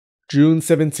June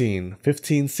 17,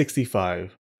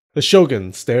 1565. The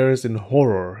shogun stares in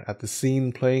horror at the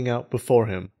scene playing out before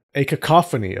him. A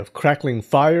cacophony of crackling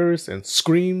fires and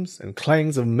screams and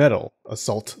clangs of metal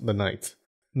assault the night.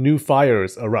 New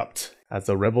fires erupt as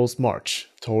the rebels march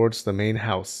towards the main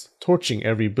house, torching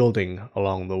every building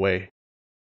along the way.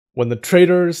 When the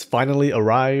traitors finally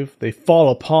arrive, they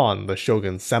fall upon the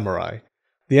shogun's samurai.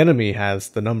 The enemy has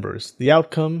the numbers, the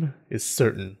outcome is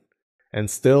certain, and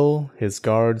still his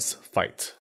guards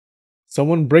fight.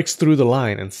 Someone breaks through the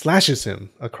line and slashes him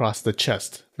across the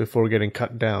chest before getting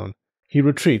cut down. He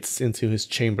retreats into his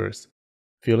chambers,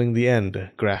 feeling the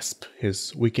end grasp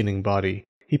his weakening body.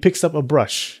 He picks up a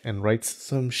brush and writes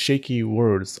some shaky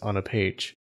words on a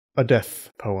page. A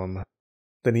death poem.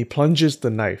 Then he plunges the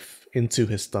knife into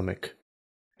his stomach.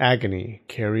 Agony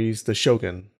carries the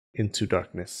shogun into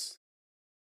darkness.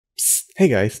 Psst, hey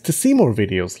guys, to see more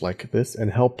videos like this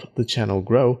and help the channel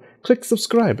grow, click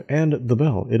subscribe and the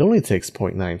bell. It only takes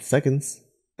 0.9 seconds.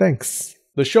 Thanks.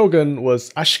 The shogun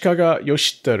was Ashikaga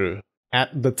Yoshiteru.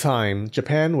 At the time,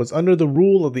 Japan was under the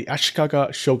rule of the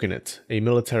Ashikaga shogunate, a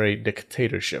military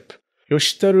dictatorship.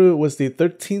 Yoshiteru was the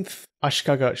 13th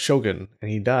Ashikaga shogun, and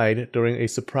he died during a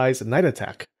surprise night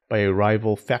attack by a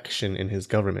rival faction in his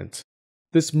government.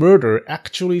 This murder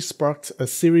actually sparked a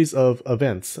series of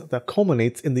events that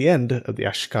culminates in the end of the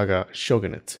Ashikaga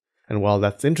shogunate. And while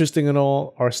that's interesting and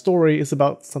all, our story is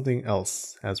about something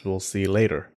else, as we'll see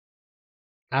later.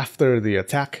 After the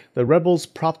attack, the rebels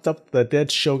propped up the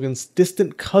dead shogun's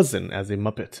distant cousin as a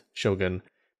Muppet shogun,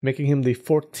 making him the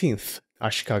 14th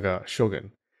Ashikaga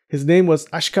shogun. His name was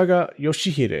Ashikaga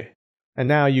Yoshihide, and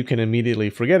now you can immediately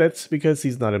forget it because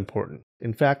he's not important.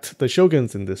 In fact, the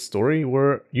shoguns in this story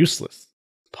were useless,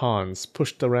 pawns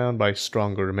pushed around by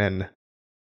stronger men.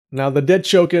 Now the dead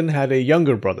shogun had a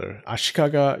younger brother,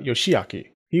 Ashikaga Yoshiaki.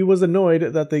 He was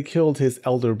annoyed that they killed his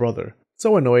elder brother,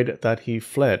 so annoyed that he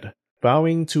fled,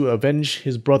 vowing to avenge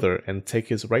his brother and take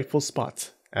his rightful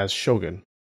spot as shogun.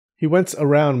 He went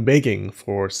around begging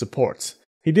for support.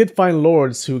 He did find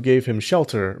lords who gave him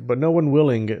shelter, but no one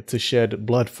willing to shed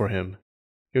blood for him.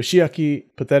 Yoshiaki,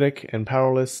 pathetic and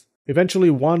powerless, eventually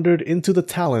wandered into the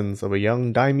talons of a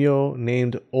young daimyo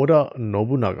named Oda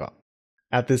Nobunaga.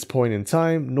 At this point in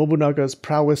time, Nobunaga's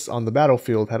prowess on the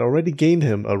battlefield had already gained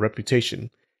him a reputation,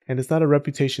 and it's not a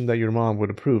reputation that your mom would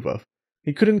approve of.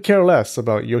 He couldn't care less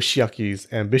about Yoshiaki's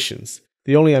ambitions.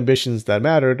 The only ambitions that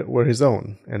mattered were his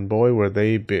own, and boy were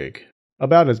they big.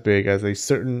 About as big as a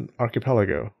certain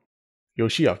archipelago.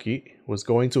 Yoshiaki was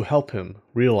going to help him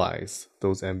realize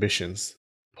those ambitions.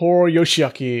 Poor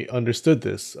Yoshiaki understood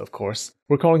this, of course.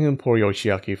 We're calling him Poor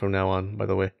Yoshiaki from now on, by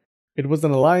the way. It was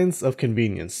an alliance of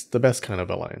convenience, the best kind of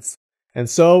alliance. And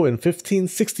so, in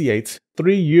 1568,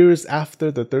 3 years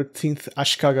after the 13th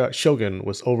Ashikaga shogun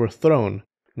was overthrown,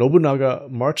 Nobunaga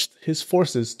marched his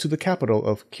forces to the capital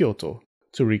of Kyoto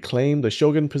to reclaim the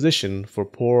shogun position for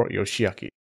poor Yoshiaki.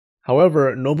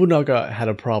 However, Nobunaga had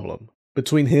a problem.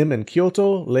 Between him and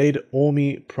Kyoto laid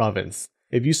Omi Province.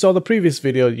 If you saw the previous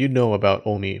video, you'd know about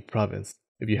Omi Province.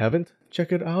 If you haven't,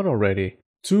 check it out already.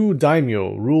 2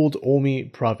 daimyo ruled Omi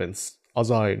Province,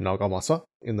 Azai Nagamasa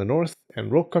in the north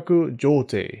and Rokkaku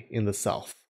Jotei in the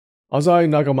south. Azai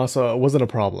Nagamasa wasn't a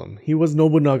problem. He was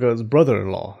Nobunaga's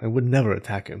brother-in-law and would never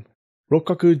attack him.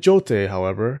 Rokkaku Jotei,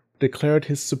 however, declared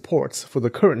his support for the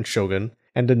current shogun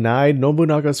and denied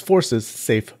Nobunaga's forces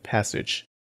safe passage.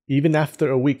 Even after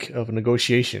a week of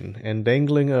negotiation and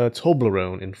dangling a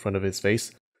Toblerone in front of his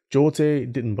face,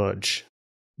 Jotei didn't budge.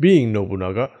 Being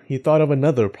Nobunaga, he thought of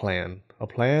another plan, a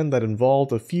plan that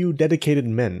involved a few dedicated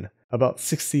men, about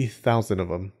 60,000 of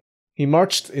them. He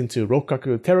marched into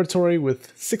Rokkaku territory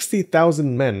with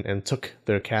 60,000 men and took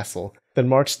their castle, then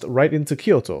marched right into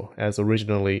Kyoto as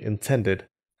originally intended.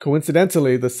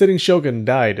 Coincidentally, the sitting shogun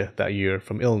died that year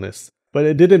from illness, but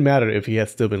it didn't matter if he had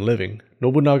still been living.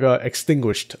 Nobunaga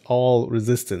extinguished all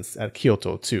resistance at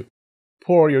Kyoto too.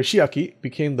 Poor Yoshiaki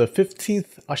became the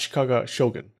 15th Ashikaga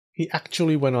shogun. He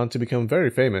actually went on to become very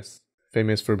famous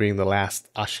for being the last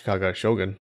Ashikaga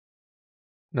shogun.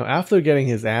 Now, after getting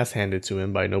his ass handed to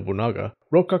him by Nobunaga,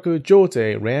 Rokkaku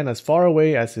Jotei ran as far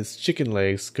away as his chicken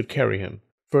legs could carry him.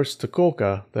 First to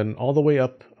Koka, then all the way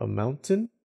up a mountain?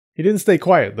 He didn't stay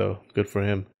quiet though, good for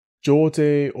him.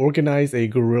 Jotei organized a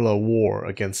guerrilla war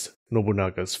against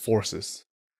Nobunaga's forces.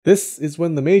 This is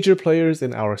when the major players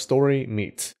in our story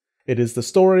meet. It is the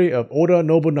story of Oda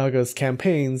Nobunaga's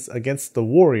campaigns against the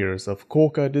warriors of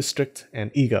Koka district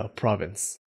and Iga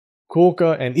province.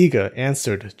 Koka and Iga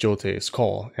answered Jotei's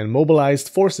call and mobilized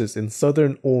forces in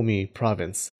southern Omi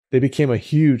province. They became a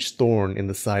huge thorn in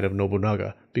the side of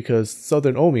Nobunaga because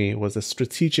southern Omi was a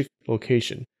strategic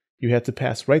location. You had to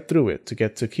pass right through it to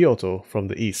get to Kyoto from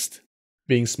the east.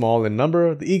 Being small in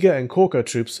number, the Iga and Koka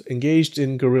troops engaged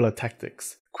in guerrilla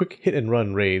tactics, quick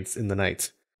hit-and-run raids in the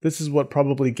night. This is what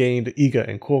probably gained Iga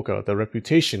and Koka the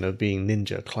reputation of being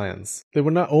ninja clans. They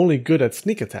were not only good at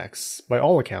sneak attacks, by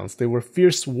all accounts, they were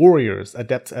fierce warriors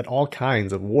adept at all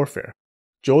kinds of warfare.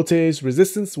 Jotei's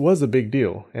resistance was a big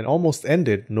deal, and almost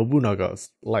ended Nobunaga's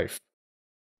life.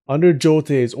 Under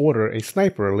Jotei's order, a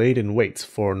sniper laid in wait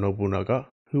for Nobunaga,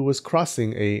 who was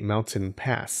crossing a mountain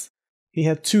pass. He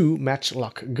had 2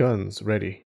 matchlock guns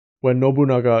ready. When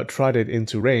Nobunaga trotted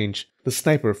into range, the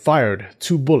sniper fired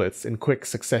 2 bullets in quick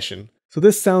succession. So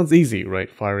this sounds easy, right,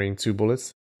 firing 2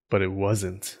 bullets? But it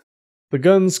wasn't. The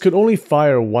guns could only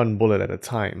fire 1 bullet at a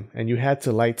time, and you had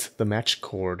to light the match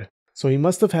cord. So he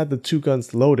must have had the 2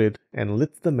 guns loaded and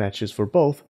lit the matches for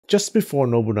both just before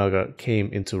Nobunaga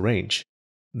came into range.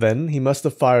 Then he must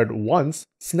have fired once,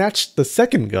 snatched the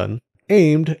second gun,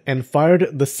 aimed, and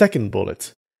fired the second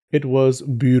bullet. It was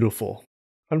beautiful.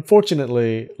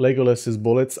 Unfortunately, Legolas's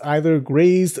bullets either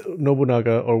grazed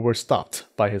Nobunaga or were stopped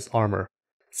by his armor.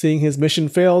 Seeing his mission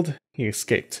failed, he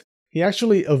escaped. He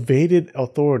actually evaded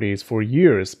authorities for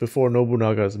years before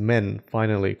Nobunaga's men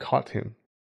finally caught him.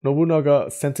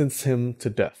 Nobunaga sentenced him to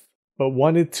death, but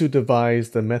wanted to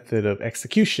devise the method of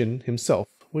execution himself,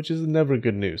 which is never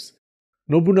good news.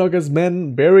 Nobunaga's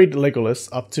men buried Legolas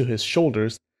up to his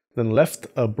shoulders, then left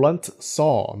a blunt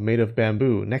saw made of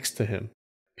bamboo next to him.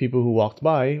 People who walked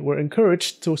by were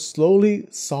encouraged to slowly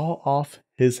saw off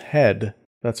his head.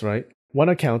 That's right. One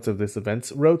account of this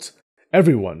event wrote,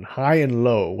 "Everyone, high and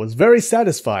low, was very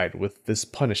satisfied with this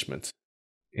punishment."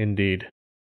 Indeed.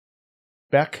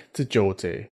 Back to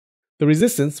Jotei. The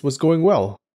resistance was going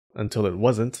well, until it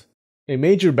wasn't. A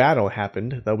major battle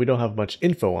happened that we don't have much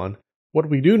info on. What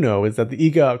we do know is that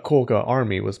the Iga-Koga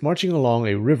army was marching along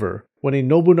a river when a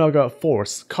Nobunaga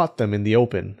force caught them in the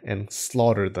open and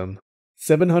slaughtered them.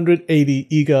 780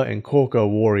 Iga and Koka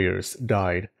warriors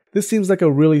died. This seems like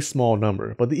a really small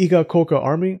number, but the Iga-Koka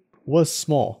army was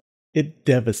small. It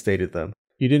devastated them.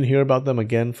 You didn't hear about them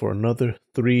again for another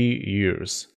 3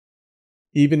 years.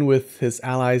 Even with his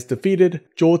allies defeated,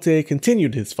 Jotei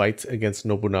continued his fight against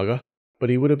Nobunaga, but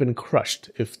he would have been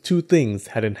crushed if 2 things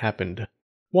hadn't happened.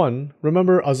 1.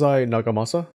 Remember Azai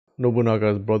Nagamasa,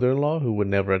 Nobunaga's brother-in-law who would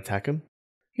never attack him?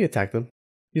 He attacked him.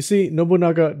 You see,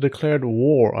 Nobunaga declared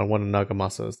war on one of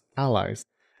Nagamasa's allies,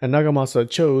 and Nagamasa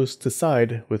chose to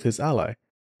side with his ally.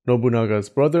 Nobunaga's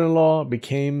brother-in-law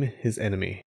became his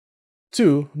enemy.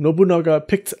 2. Nobunaga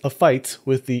picked a fight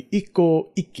with the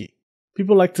Ikko-Ikki.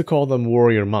 People like to call them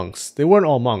warrior monks. They weren't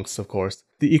all monks, of course.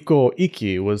 The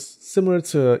Ikko-Ikki was similar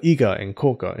to Iga and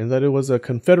Koka in that it was a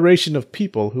confederation of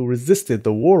people who resisted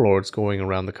the warlords going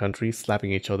around the country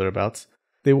slapping each other about.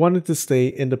 They wanted to stay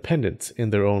independent in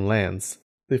their own lands.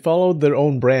 They followed their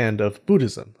own brand of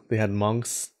Buddhism. They had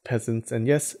monks, peasants, and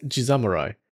yes,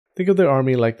 jisamurai. Think of their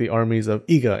army like the armies of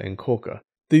Iga and Koka.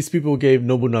 These people gave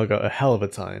Nobunaga a hell of a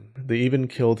time. They even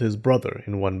killed his brother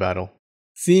in one battle.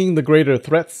 Seeing the greater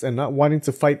threats and not wanting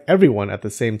to fight everyone at the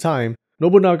same time,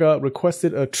 Nobunaga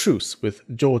requested a truce with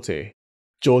Jotei.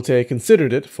 Jotei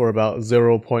considered it for about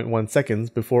 0.1 seconds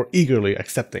before eagerly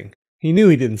accepting. He knew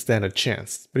he didn't stand a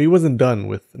chance, but he wasn't done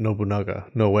with Nobunaga,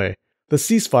 no way. The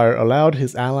ceasefire allowed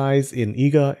his allies in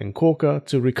Iga and Koka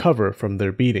to recover from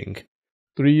their beating.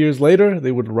 3 years later,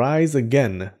 they would rise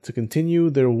again to continue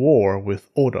their war with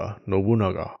Oda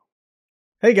Nobunaga.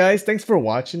 Hey guys, thanks for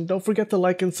watching. Don't forget to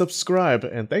like and subscribe.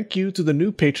 And thank you to the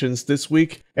new patrons this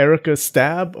week, Erica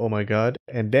Stab, oh my god,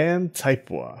 and Dan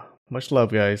Taipua. Much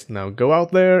love guys. Now go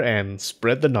out there and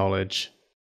spread the knowledge.